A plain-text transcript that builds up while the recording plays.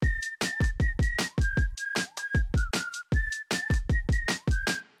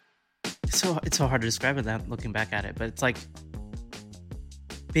It's so hard to describe it now looking back at it, but it's like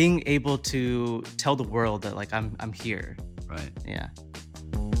being able to tell the world that like I'm here. Right. Yeah.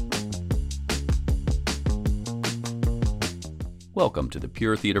 Welcome to the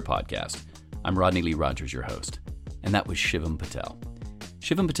Pure Theater Podcast. I'm Rodney Lee Rogers, your host, and that was Shivam Patel.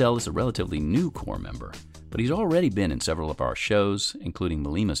 Shivam Patel is a relatively new core member, but he's already been in several of our shows, including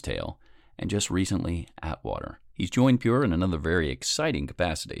Malima's Tale, and just recently Atwater. He's joined Pure in another very exciting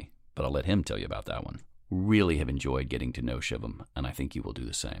capacity, but I'll let him tell you about that one. Really have enjoyed getting to know Shivam, and I think you will do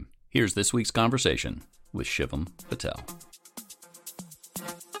the same. Here's this week's conversation with Shivam Patel.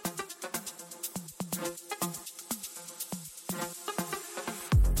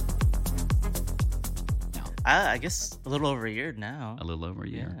 I guess a little over a year now. A little over a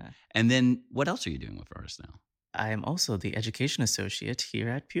year. Yeah. And then what else are you doing with us now? I am also the education associate here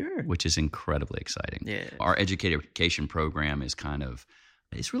at Pure. Which is incredibly exciting. Yeah. Our education program is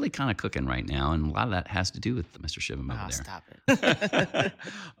it's really kind of cooking right now, and a lot of that has to do with Mr. Shivam over there. Stop it.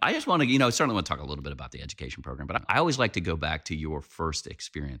 I just want to, certainly want to talk a little bit about the education program, but I always like to go back to your first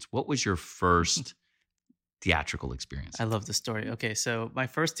experience. What was your first theatrical experience? I love the story. Okay, so my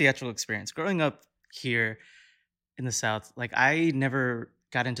first theatrical experience growing up here in the South, like I never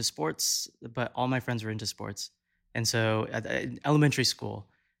got into sports, but all my friends were into sports. And so at elementary school,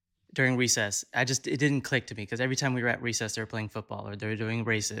 during recess, it didn't click to me because every time we were at recess, they were playing football or they were doing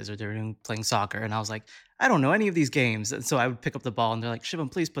races or they were playing soccer. And I was like, I don't know any of these games. And so I would pick up the ball and they're like, Shivam,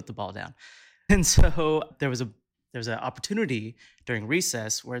 please put the ball down. And so there was an opportunity during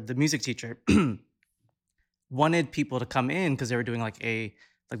recess where the music teacher wanted people to come in because they were doing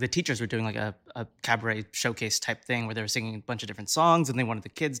the teachers were doing like a cabaret showcase type thing where they were singing a bunch of different songs and they wanted the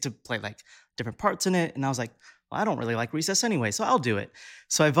kids to play like different parts in it. And I was like, well, I don't really like recess anyway, so I'll do it.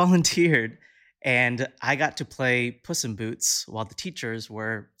 So I volunteered and I got to play Puss in Boots while the teachers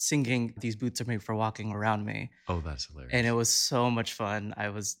were singing These Boots Are Made for Walking Around Me. Oh, that's hilarious. And it was so much fun. I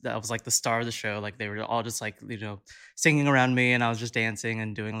was like the star of the show. Like they were all just like, singing around me and I was just dancing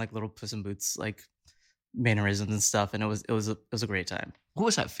and doing like little Puss in Boots like mannerisms and stuff. And it was a great time. What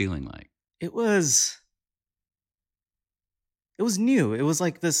was that feeling like? It was new. It was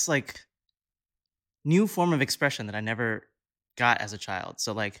like this like new form of expression that I never got as a child.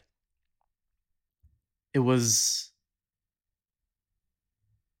 So like it was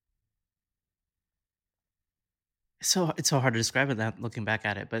it's so hard to describe it now looking back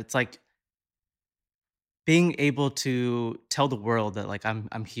at it, but it's like being able to tell the world that like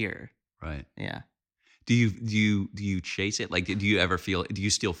I'm here. Right. Yeah. Do you chase it? Like, do you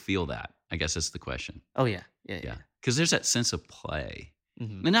still feel that? I guess that's the question. Oh yeah. Yeah. Because there's that sense of play.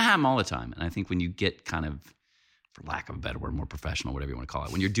 Mm-hmm. And that happens all the time. And I think when you get kind of, for lack of a better word, more professional, whatever you want to call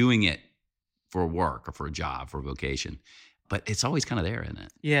it, when you're doing it for work or for a job, for a vocation, but it's always kind of there, isn't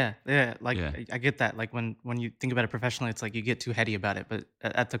it? Yeah. Like I get that. Like when you think about it professionally, it's like you get too heady about it, but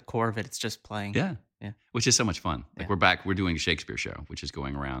at the core of it, it's just playing. Yeah. Which is so much fun. Like we're doing a Shakespeare show, which is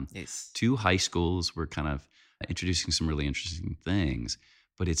going around two high schools. We're kind of introducing some really interesting things,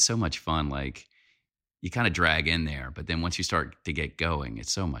 but it's so much fun. Like you kind of drag in there, but then once you start to get going,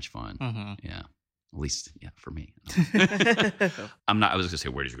 it's so much fun. Mm-hmm. Yeah. At least, for me. I was gonna say,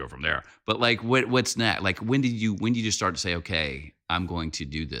 where did you go from there? But like, what's next? Like, when did you just start to say, okay, I'm going to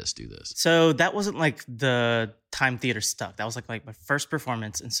do this? So that wasn't like the time theater stuck. That was like my first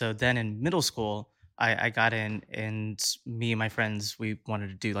performance. And so then in middle school, I got in and me and my friends, we wanted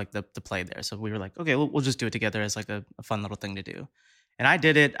to do like the play there. So we were like, okay, we'll just do it together as like a fun little thing to do. And I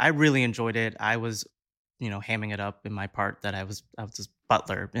did it. I really enjoyed it. I was, hamming it up in my part that I was this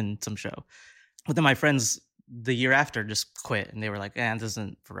butler in some show. But then my friends the year after just quit and they were like, this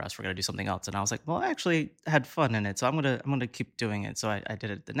isn't for us. We're going to do something else. And I was like, well, I actually had fun in it. So I'm going to keep doing it. So I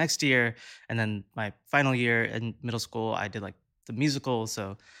did it the next year. And then my final year in middle school, I did like the musical.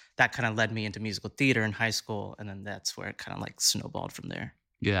 So that kind of led me into musical theater in high school. And then that's where it kind of like snowballed from there.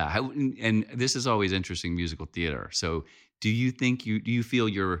 Yeah. And this is always interesting, musical theater. So do you feel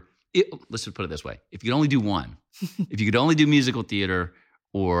let's just put it this way. If you could only do one, if you could only do musical theater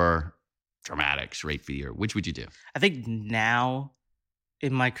or dramatic, straight theater, which would you do? I think now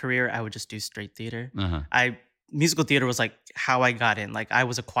in my career, I would just do straight theater. Uh-huh. Musical theater was like how I got in. Like I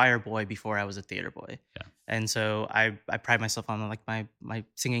was a choir boy before I was a theater boy. Yeah. And so I pride myself on like my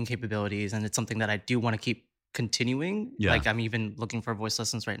singing capabilities, and it's something that I do want to keep continuing. Yeah. Like I'm even looking for voice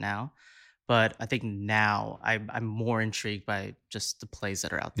lessons right now. But I think now I'm more intrigued by just the plays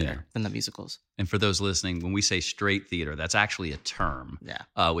that are out there than the musicals. And for those listening, when we say straight theater, that's actually a term,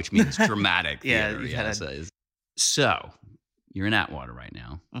 which means dramatic theater. So you're in Atwater right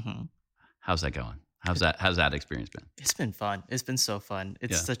now. Mm-hmm. How's that going? How's that experience been? It's been fun. It's been so fun.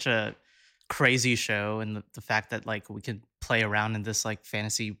 It's such a crazy show, and the fact that like we could play around in this like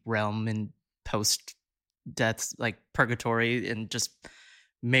fantasy realm and post death like purgatory and just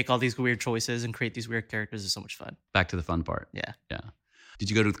make all these weird choices and create these weird characters is so much fun. Back to the fun part. Yeah. Yeah. Did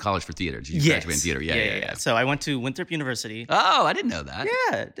you go to college for theater? Did you graduate in theater? Yeah. So I went to Winthrop University. Oh, I didn't know that.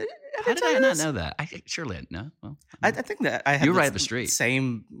 Yeah. How did I not know that? Surely no. Well, I think that I had you're right up the street.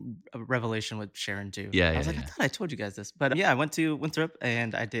 Same revelation with Sharon too. Yeah, I was like, I thought I told you guys this, but yeah, I went to Winthrop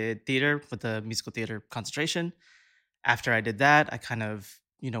and I did theater with the musical theater concentration. After I did that, I kind of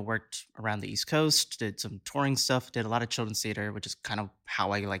worked around the East Coast, did some touring stuff, did a lot of children's theater, which is kind of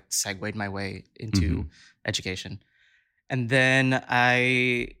how I like segued my way into education. And then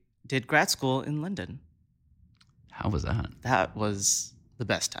I did grad school in London. How was that? That was the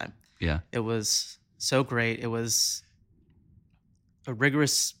best time. Yeah. It was so great. It was a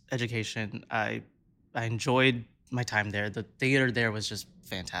rigorous education. I enjoyed my time there. The theater there was just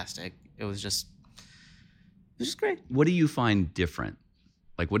fantastic. It was just great. What do you find different?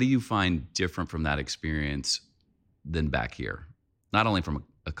 Like, what do you find different from that experience than back here? Not only from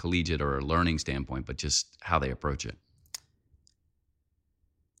a collegiate or a learning standpoint, but just how they approach it.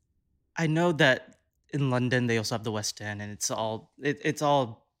 I know that in London they also have the West End, and it's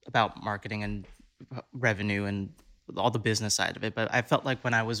all about marketing and revenue and all the business side of it. But I felt like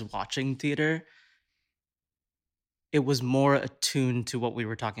when I was watching theater, it was more attuned to what we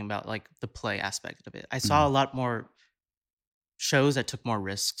were talking about, like the play aspect of it. I saw a lot more shows that took more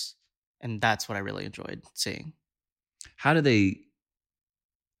risks, and that's what I really enjoyed seeing. How do they?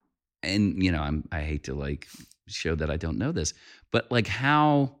 And I hate to like show that I don't know this, but like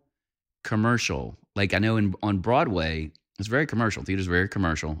how commercial? Like I know on Broadway, it's very commercial. Theater's very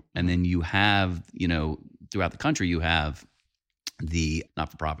commercial, and then you have throughout the country you have the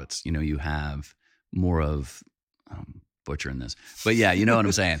not-for-profits. You have more of butchering this, but yeah, you know what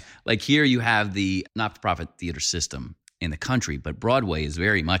I'm saying. Like here, you have the not-for-profit theater system in the country, but Broadway is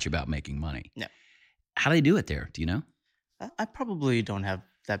very much about making money. Yeah. How do they do it there? Do you know? I probably don't have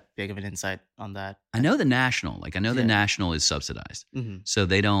that big of an insight on that. I know the National. Like I know the National is subsidized, so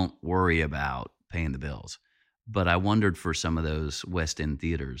they don't worry about paying the bills. But I wondered for some of those West End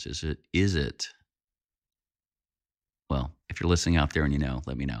theaters, is it? Well, if you're listening out there and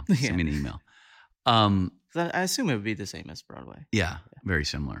let me know. Send me an email. I assume it would be the same as Broadway. Yeah, very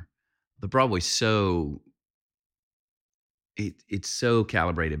similar. The Broadway's so it's so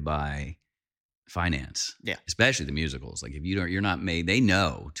calibrated by finance. Yeah, especially the musicals. Like if you're not made, they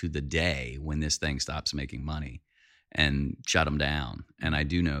know to the day when this thing stops making money and shut them down. And I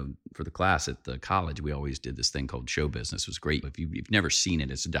do know for the class at the college, we always did this thing called Show Business. It was great. If you've never seen it,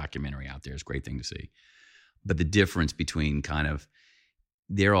 it's a documentary out there. It's a great thing to see. But the difference between kind of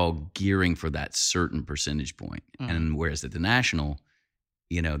they're all gearing for that certain percentage point. And whereas at the National,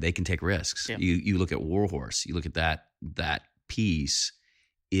 they can take risks. Yeah. You look at Warhorse, you look at that piece,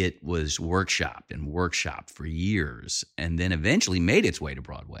 it was workshopped for years and then eventually made its way to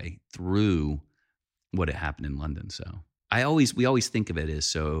Broadway through what had happened in London. So we always think of it as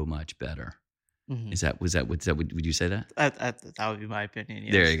so much better. Would you say that? That would be my opinion.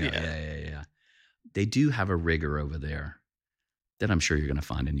 Yes. There you go. Yeah. They do have a rigor over there that I'm sure you're going to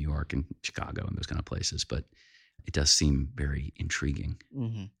find in New York and Chicago and those kind of places, but it does seem very intriguing.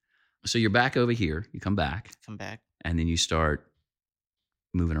 So you're back over here, you come back, and then you start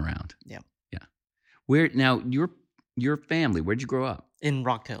moving around. Yeah. Where now your family? Where'd you grow up? In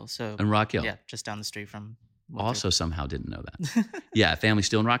Rock Hill. So in Rock Hill. Yeah, just down the street from. Winthrop. Also, somehow didn't know that. Yeah, family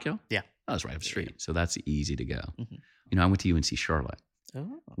still in Rock Hill. Yeah, oh, that's right up the street. So that's easy to go. I went to UNC Charlotte. Oh.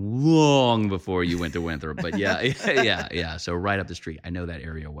 Long before you went to Winthrop, but yeah. So right up the street, I know that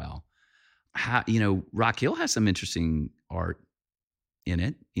area well. Rock Hill has some interesting art in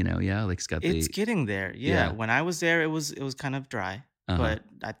it. Like it's getting there. Yeah. When I was there, it was kind of dry. But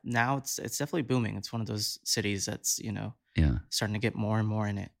now it's definitely booming. It's one of those cities that's starting to get more and more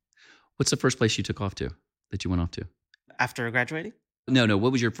in it. What's the first place you took off to that you went off to after graduating? No.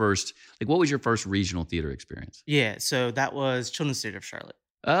 What was your first regional theater experience? Yeah, so that was Children's Theater of Charlotte.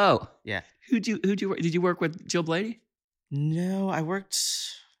 Oh, yeah. Did you work with Jill Blady? No, I worked.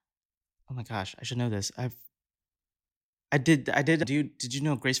 Oh my gosh, I should know this. I did. Did you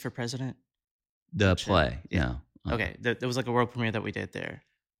know Grace for President? The play. Yeah. No. Okay, there was like a world premiere that we did there.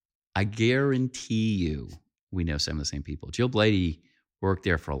 I guarantee you we know some of the same people. Jill Blady worked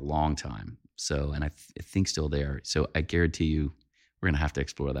there for a long time, and I think still there. So I guarantee you we're going to have to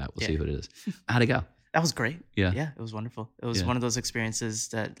explore that. We'll see who it is. How'd it go? That was great. Yeah. Yeah, it was wonderful. It was one of those experiences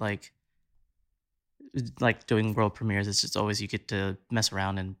that like doing world premieres, it's just always you get to mess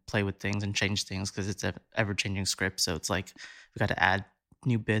around and play with things and change things because it's an ever-changing script. So it's like we got to add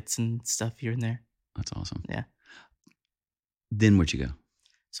new bits and stuff here and there. That's awesome. Yeah. Then where'd you go?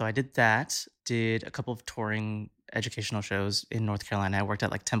 So I did that, did a couple of touring educational shows in North Carolina. I worked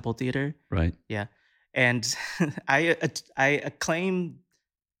at like Temple Theater. Right. Yeah. And I acclaim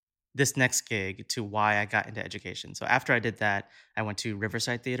this next gig to why I got into education. So after I did that, I went to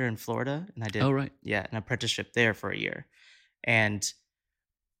Riverside Theater in Florida, and I did an apprenticeship there for a year. And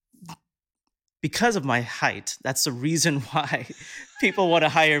because of my height, that's the reason why people want to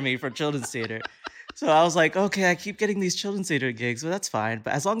hire me for children's theater. So I was like, okay, I keep getting these children's theater gigs, but that's fine.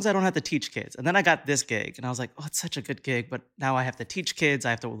 But as long as I don't have to teach kids. And then I got this gig, and I was like, oh, it's such a good gig. But now I have to teach kids. I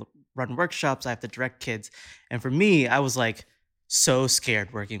have to run workshops. I have to direct kids. And for me, I was like so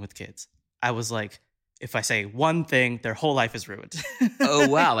scared working with kids. I was like, if I say one thing, their whole life is ruined. Oh,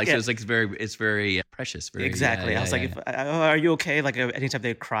 wow. Like, so it's like, it's very precious. Very, exactly. I was like, are you okay? Like anytime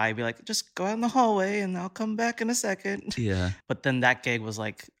they cry, I'd be like, just go out in the hallway and I'll come back in a second. Yeah. But then that gig was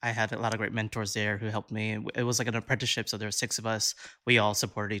like, I had a lot of great mentors there who helped me. It was like an apprenticeship. So there were 6 of us. We all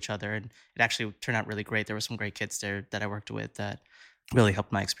supported each other, and it actually turned out really great. There were some great kids there that I worked with that really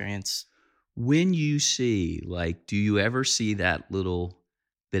helped my experience. When you see, like, do you ever see that little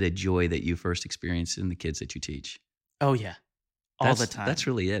bit of joy that you first experienced in the kids that you teach? Oh yeah, all the time. That's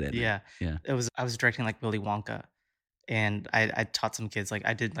really it, isn't yeah. it? Yeah. I was directing like Willy Wonka, and I taught some kids, like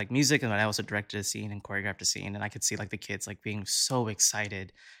I did like music, and then I also directed a scene and choreographed a scene, and I could see like the kids like being so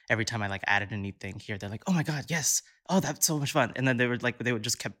excited every time I like added a new thing here. They're like, oh my God, yes. Oh, that's so much fun. And then they would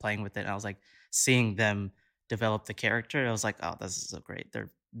just kept playing with it. And I was like seeing them develop the character. I was like, oh, this is so great.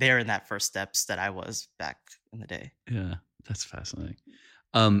 They're in that first steps that I was back in the day. Yeah, that's fascinating.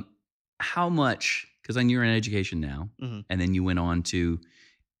 How much, because then you're in education now, and then you went on to,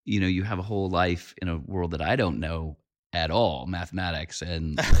 you have a whole life in a world that I don't know at all, mathematics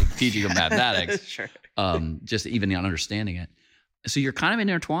and like teaching of mathematics, Sure. Just even understanding it. So you're kind of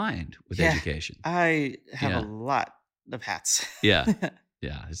intertwined with education. I have a lot of hats. Yeah.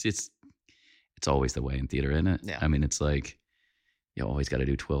 It's always the way in theater, isn't it? Yeah. I mean, it's like you always got to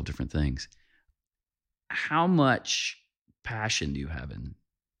do 12 different things. How much passion do you have in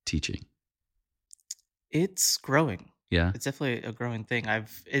teaching? It's growing. Yeah. It's definitely a growing thing. And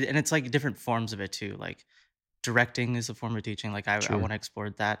it's like different forms of it too. Like directing is a form of teaching. Like I want to explore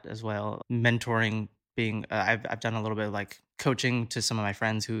that as well. Mentoring, being I've done a little bit of like coaching to some of my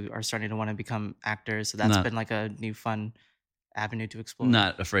friends who are starting to want to become actors. So that's been like a new fun avenue to explore.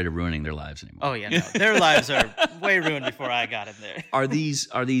 Not afraid of ruining their lives anymore. Oh yeah, no. Their lives are way ruined before I got in there. Are these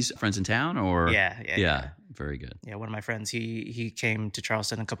friends in town or? Yeah. Very good. Yeah, one of my friends, he came to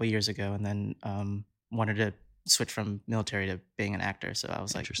Charleston a couple of years ago, and then wanted to switch from military to being an actor. So I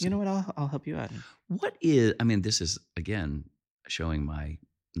was like, you know what, I'll help you out. This is again showing my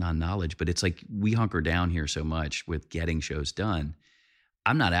non-knowledge, but it's like we hunker down here so much with getting shows done.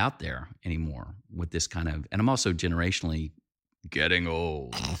 I'm not out there anymore with this kind of, and I'm also generationally getting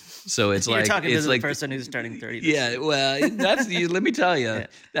old. So it's You're like talking it's to like the person who's turning 30. Yeah, well, that's let me tell you,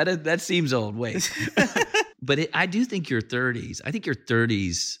 that seems old. Wait, but I do think your 30s. I think your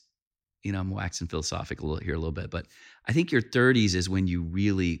 30s. I'm waxing philosophical here a little bit, but I think your 30s is when you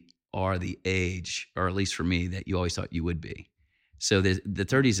really are the age, or at least for me, that you always thought you would be. So the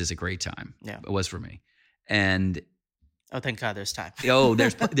 30s is a great time. Yeah, it was for me, and oh, thank God, there's time.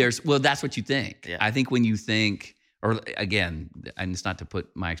 there's well, that's what you think. Yeah. I think when you think. Or again, and it's not to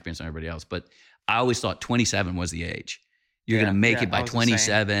put my experience on everybody else, but I always thought 27 was the age. You're going to make it by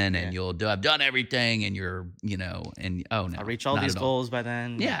 27 and you'll have done everything and you're, and no. I'll reach all these goals by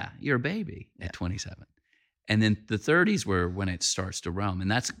then. Yeah, you're a baby at 27. And then the 30s were when it starts to roam. And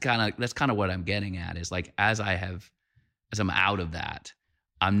that's kind of what I'm getting at is like, as I'm out of that,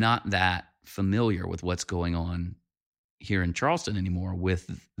 I'm not that familiar with what's going on here in Charleston anymore with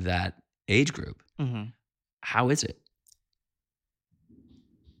that age group. Mm-hmm. How is it?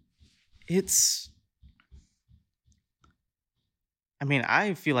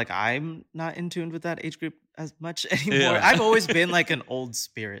 I feel like I'm not in tune with that age group as much anymore. Yeah. I've always been like an old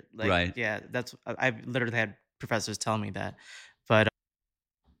spirit. Like, right. Yeah, I've literally had professors tell me that. But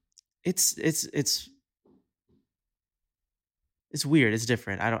it's weird. It's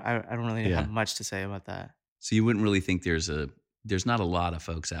different. I don't really have much to say about that. So you wouldn't really think there's not a lot of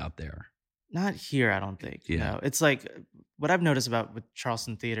folks out there. Not here, I don't think. Yeah. It's like what I've noticed with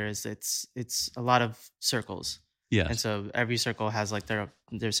Charleston Theater is it's a lot of circles. Yeah. And so every circle has like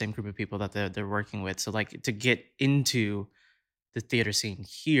their same group of people that they're working with. So like to get into the theater scene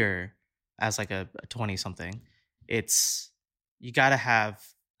here as like a 20-something, you got to have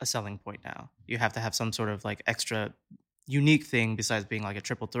a selling point now. You have to have some sort of like extra unique thing besides being like a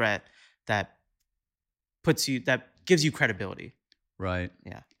triple threat that gives you credibility. Right.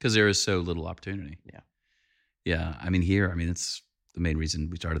 Yeah. Because there is so little opportunity. Yeah. Yeah. It's the main reason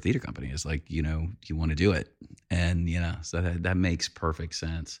we started a theater company is like, you want to do it. And, so that makes perfect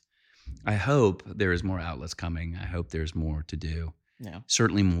sense. I hope there is more outlets coming. I hope there's more to do. Yeah.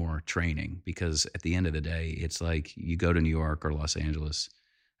 Certainly more training, because at the end of the day, it's like you go to New York or Los Angeles.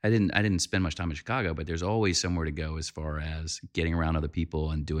 I didn't spend much time in Chicago, but there's always somewhere to go as far as getting around other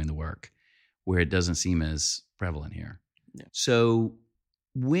people and doing the work, where it doesn't seem as prevalent here. Yeah. So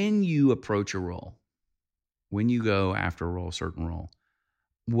when you approach a role, when you go after a role, a certain role,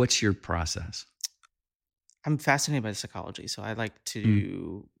 what's your process? I'm fascinated by psychology, so I like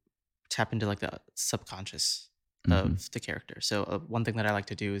to tap into like the subconscious of the character. So one thing that I like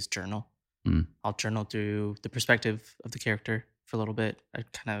to do is journal. I'll journal through the perspective of the character for a little bit. I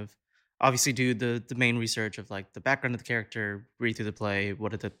kind of obviously do the main research of like the background of the character, read through the play,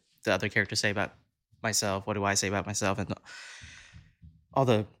 what did the other characters say about myself, what do I say about myself, and all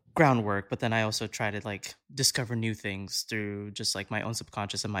the groundwork. But then I also try to like discover new things through just like my own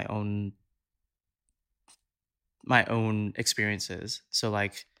subconscious and my own experiences. So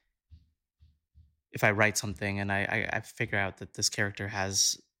like if I write something and I figure out that this character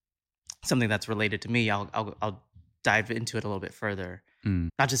has something that's related to me, I'll dive into it a little bit further.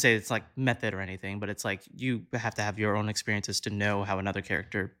 Not to say it's like method or anything, but it's like you have to have your own experiences to know how another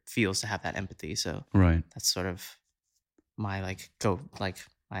character feels, to have that empathy. So right, that's sort of my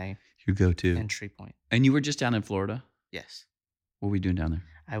my your go-to entry point. And you were just down in Florida? Yes. What were you doing down there?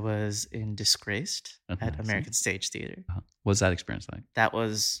 I was in Disgraced at American Stage Theater. What's that experience like? That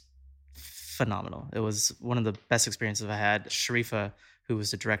was phenomenal. It was one of the best experiences I had. Sharifa, who was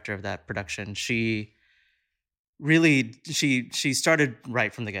the director of that production, she started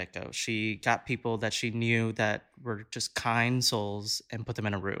right from the get-go. She got people that she knew that were just kind souls and put them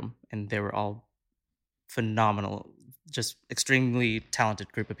in a room, and they were all phenomenal, just extremely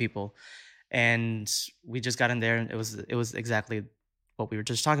talented group of people. And we just got in there, and it was exactly what we were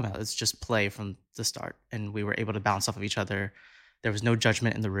just talking about. It's just play from the start, and we were able to bounce off of each other. There was no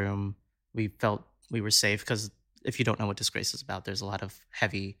judgment in the room. We felt we were safe, because if you don't know what Disgrace is about, there's a lot of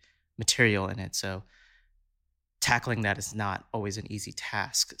heavy material in it. So tackling that is not always an easy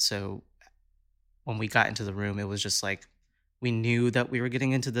task. So when we got into the room, it was just like we knew that we were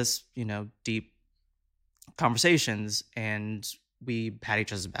getting into this, deep conversations, and we had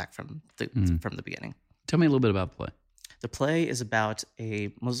each other's back from the beginning. Tell me a little bit about the play. The play is about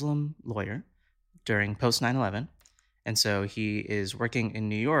a Muslim lawyer during post 9/11. And so he is working in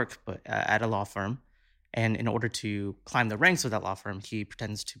New York, but at a law firm. And in order to climb the ranks of that law firm, he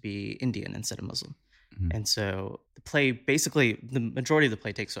pretends to be Indian instead of Muslim. And so the play, basically, the majority of the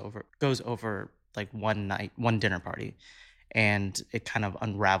play goes over like one dinner party. And it kind of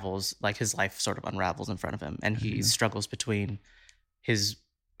unravels, like his life sort of unravels in front of him. And he struggles between his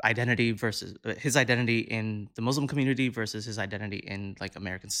identity in the Muslim community versus his identity in like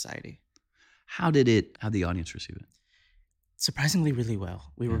American society. How'd the audience receive it? Surprisingly, really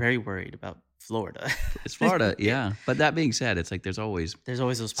well. We were very worried about Florida. It's Florida, yeah. But that being said, it's like there's always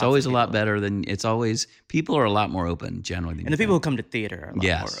those. It's always a lot better than people are a lot more open generally. And the people who come to theater are a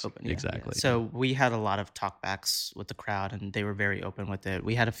lot more open. Yeah, exactly. Yeah. So we had a lot of talkbacks with the crowd, and they were very open with it.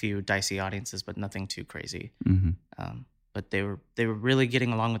 We had a few dicey audiences, but nothing too crazy. But they were really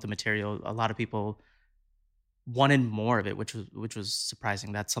getting along with the material. A lot of people wanted more of it, which was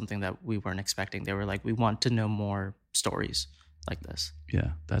surprising. That's something that we weren't expecting. They were like, we want to know more stories like this.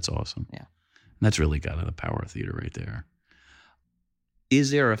 Yeah, that's awesome. Yeah. That's really got the power of theater right there.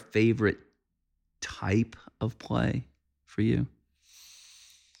 Is there a favorite type of play for you?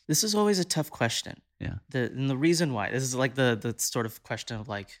 This is always a tough question. Yeah. And the reason why, this is like the sort of question of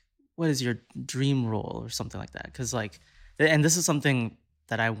like, what is your dream role or something like that? Because like, and this is something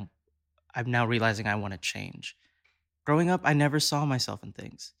that I'm now realizing I want to change. Growing up, I never saw myself in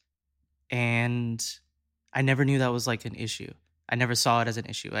things. And I never knew that was like an issue. I never saw it as an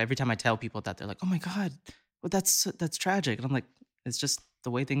issue. Every time I tell people that, they're like, "Oh my God, well that's tragic." And I'm like, it's just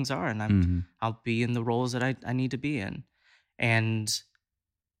the way things are, and I'll be in the roles that I need to be in. And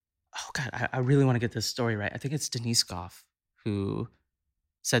oh God, I really want to get this story right. I think it's Denise Goff who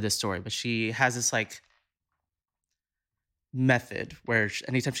said this story, but she has this like method where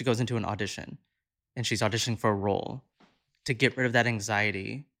anytime she goes into an audition and she's auditioning for a role, to get rid of that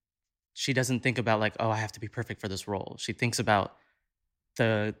anxiety, she doesn't think about like, oh, I have to be perfect for this role. She thinks about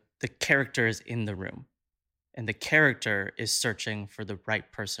the characters in the room, and the character is searching for the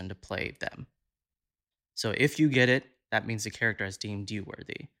right person to play them. So if you get it, that means the character has deemed you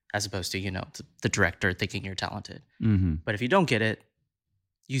worthy, as opposed to, the director thinking you're talented. Mm-hmm. But if you don't get it,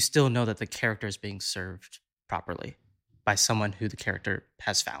 you still know that the character is being served properly. by someone who the character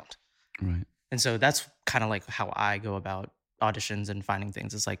has found. Right. And so that's kind of like how I go about auditions and finding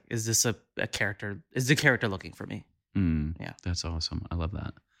things. It's like, is this a character? Is the character looking for me? Yeah. That's awesome. I love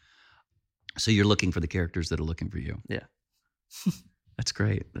that. So you're looking for the characters that are looking for you. Yeah. That's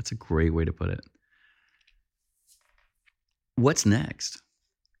great. That's a great way to put it. What's next?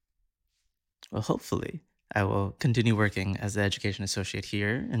 Well, hopefully I will continue working as the education associate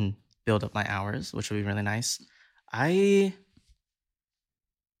here and build up my hours, which will be really nice. I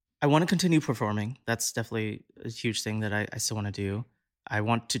want to continue performing. That's definitely a huge thing that I still want to do. I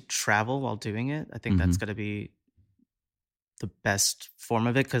want to travel while doing it. I think that's going to be the best form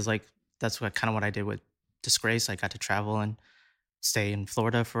of it, because like that's kind of what I did with Disgrace. I got to travel and stay in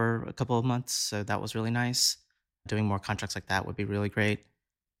Florida for a couple of months, so that was really nice. Doing more contracts like that would be really great.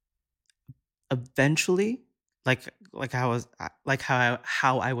 Eventually, how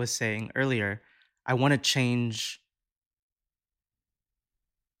I was saying earlier, I want to change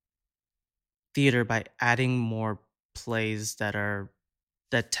theater by adding more plays that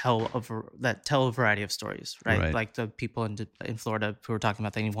tell a variety of stories, right? Like the people in Florida who are talking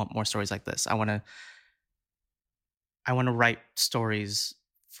about they want more stories like this. I want to write stories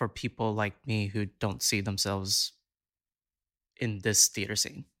for people like me who don't see themselves in this theater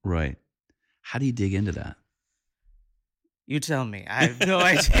scene. Right. How do you dig into that? You tell me. I have no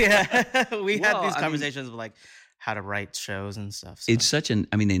idea. We had these conversations of like how to write shows and stuff. So. It's such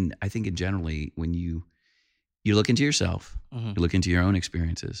I think in generally when you look into yourself, you look into your own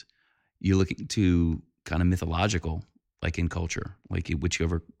experiences, you look into kind of mythological, like in culture, like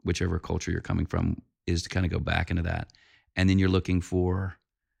whichever culture you're coming from, is to kind of go back into that. And then you're looking for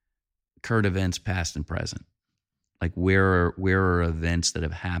current events, past and present. Like where are events that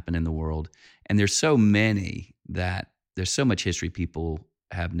have happened in the world? And there's so many that there's so much history people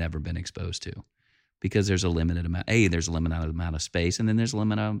have never been exposed to, because there's a limited amount. There's a limited amount of space, and then there's a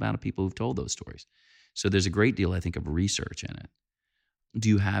limited amount of people who've told those stories. So there's a great deal, I think, of research in it. Do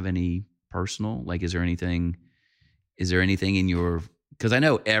you have any personal, like, is there anything in your, because I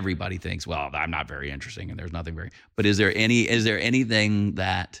know everybody thinks, well, I'm not very interesting and there's nothing very, but is there anything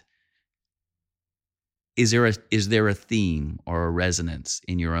that, is there a theme or a resonance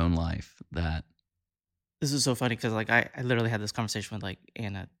in your own life that? This is so funny because like I literally had this conversation with like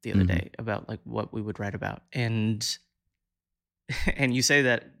Anna the other day about like what we would write about, and you say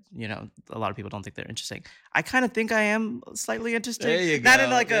that, you know, a lot of people don't think they're interesting. I kind of think I am slightly interesting. There you go. Not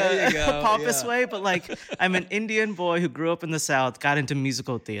in like a pompous way, but like I'm an Indian boy who grew up in the South, got into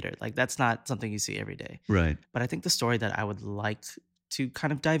musical theater. Like that's not something you see every day. Right. But I think the story that I would like to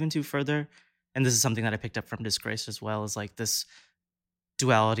kind of dive into further, and this is something that I picked up from Disgrace as well, is like this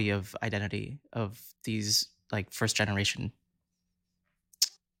duality of identity of these like first generation,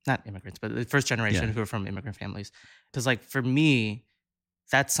 not immigrants, but the first generation who are from immigrant families. Because like for me,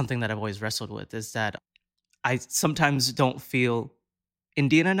 that's something that I've always wrestled with, is that I sometimes don't feel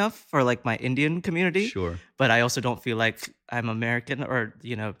Indian enough for like my Indian community. Sure. But I also don't feel like I'm American or,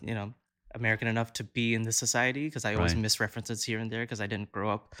 you know, American enough to be in this society, because I always miss references here and there because I didn't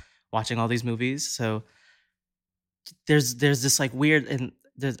grow up watching all these movies. So there's this like weird, and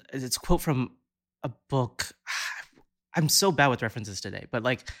it's a quote from a book. I'm so bad with references today, but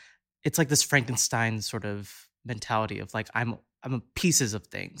like it's like this Frankenstein sort of mentality of like I'm pieces of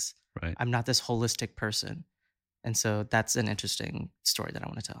things. Right. I'm not this holistic person. And so that's an interesting story that I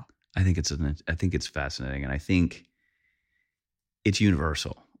want to tell. I think it's fascinating, and I think it's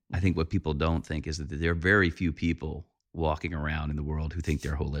universal. I think what people don't think is that there are very few people walking around in the world who think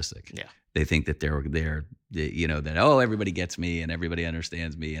they're holistic. Yeah. They think that they're you know, that, oh, everybody gets me and everybody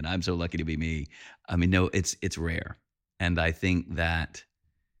understands me and I'm so lucky to be me. I mean, no, it's rare. And I think that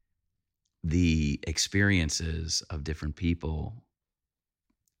the experiences of different people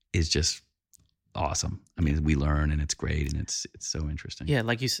is just awesome. I mean, we learn and it's great and it's so interesting. Yeah,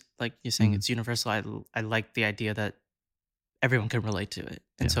 like you're saying, it's universal. I like the idea that everyone can relate to it.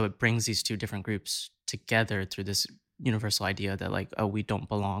 And so it brings these two different groups together through this universal idea that like, oh, we don't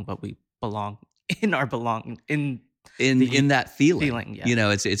belong, but we belong in our in that feeling. Yeah. You know,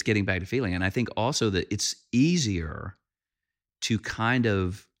 it's getting back to feeling. And I think also that it's easier to kind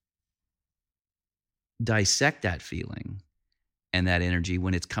of dissect that feeling and that energy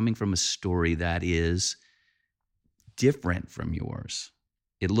when it's coming from a story that is different from yours.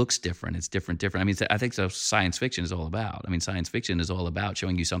 It looks different. It's different. I mean, I think so. Science fiction is all about. I mean, science fiction is all about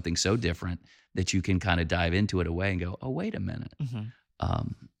showing you something so different that you can kind of dive into it away and go, oh, wait a minute.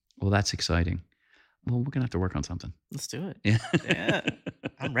 Well, that's exciting. Well, we're going to have to work on something. Let's do it. Yeah.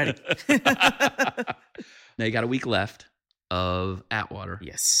 I'm ready. Now you got a week left of Atwater.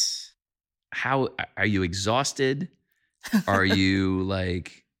 Yes. How are you exhausted? Are you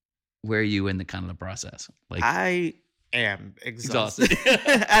like, where are you in the kind of the process? Like, I am exhausted.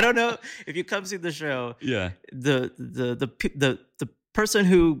 I don't know if you come see the show. Yeah. The person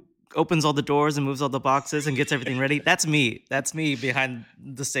who opens all the doors and moves all the boxes and gets everything ready. That's me. That's me behind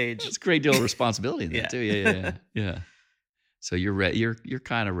the stage. It's a great deal of responsibility in that Yeah. too. Yeah. So you're ready. You're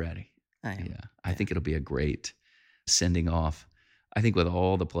kind of ready. I am. Yeah. I think it'll be a great sending off. I think with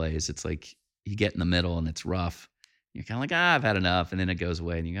all the plays, it's like you get in the middle and it's rough. You're kind of like, I've had enough. And then it goes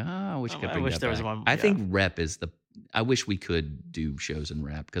away and you go, I wish I could bring that there back. was one. I think rep is I wish we could do shows in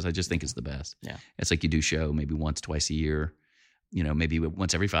rep because I just think it's the best. Yeah. It's like you do show maybe once, twice a year, maybe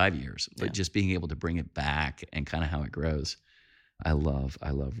once every 5 years, but just being able to bring it back and kind of how it grows. I love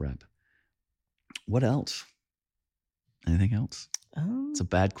rep. What else? Anything else? It's a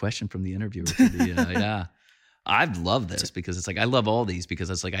bad question from the interviewer. Yeah. I love this because it's like, I love all these because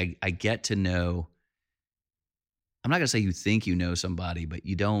it's like, I get to know, I'm not going to say you think you know somebody, but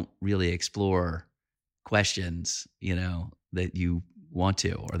you don't really explore questions, that you want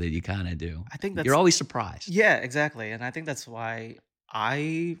to, or that you kind of do. I think you're always surprised. Yeah, exactly. And I think that's why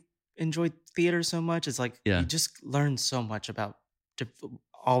I enjoy theater so much. It's like, you just learn so much about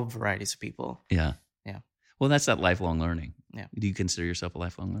all varieties of people. Yeah. Yeah. Well, that's that lifelong learning. Yeah. Do you consider yourself a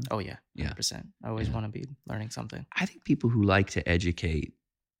lifelong learner? Oh, yeah. 100%. I always want to be learning something. I think people who like to educate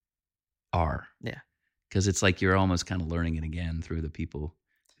are. Yeah. Because it's like you're almost kind of learning it again through the people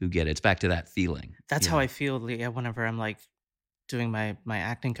who get it. It's back to that feeling. That's how I feel whenever I'm like doing my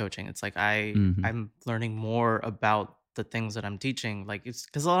acting coaching. It's like I'm learning more about the things that I'm teaching. Like it's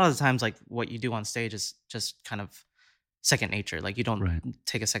because a lot of the times like what you do on stage is just kind of second nature. Like you don't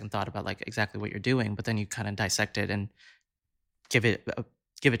take a second thought about like exactly what you're doing, but then you kind of dissect it and give it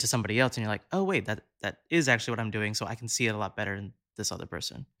to somebody else, and you're like, oh wait, that is actually what I'm doing, so I can see it a lot better than this other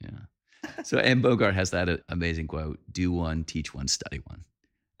person. Yeah. So Anne Bogart has that amazing quote: "Do one, teach one, study one,"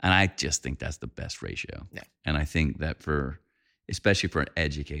 and I just think that's the best ratio. Yeah. And I think that especially for an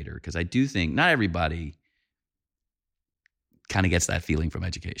educator, because I do think not everybody kind of gets that feeling from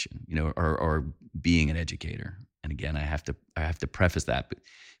education, or being an educator. And again, I have to preface that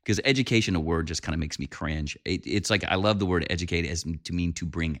because education, a word just kind of makes me cringe. It's like I love the word educate as to mean to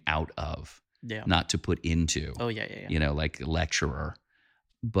bring out of, not to put into. Oh yeah. Like lecturer.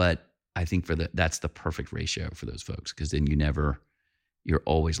 But I think that's the perfect ratio for those folks because then you're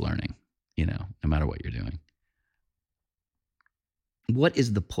always learning, no matter what you're doing. What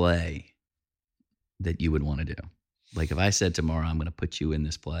is the play that you would want to do? Like if I said tomorrow, I'm going to put you in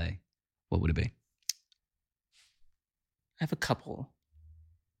this play, what would it be? I have a couple.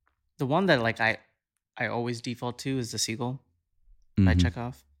 The one that like I always default to is the Seagull by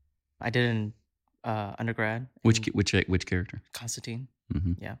Chekhov. I did in undergrad. Which character? Constantine.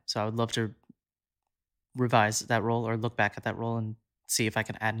 Mm-hmm. Yeah. So I would love to revise that role or look back at that role and see if I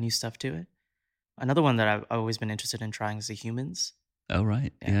can add new stuff to it. Another one that I've always been interested in trying is the Humans. Oh,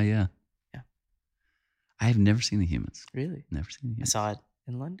 right. Yeah. I have never seen the Humans. Really? Never seen the Humans. I saw it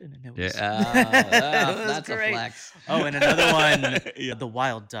in London and it was, it was that's great. A flex. Oh, and another one, The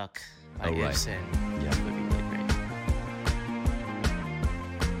Wild Duck by Ibsen. Yeah. That would be really great.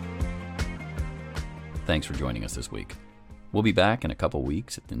 Thanks for joining us this week. We'll be back in a couple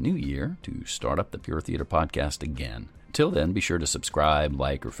weeks at the new year to start up the Pure Theater podcast again. Till then, be sure to subscribe,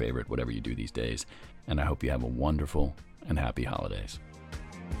 like, or favorite, whatever you do these days. And I hope you have a wonderful and happy holidays.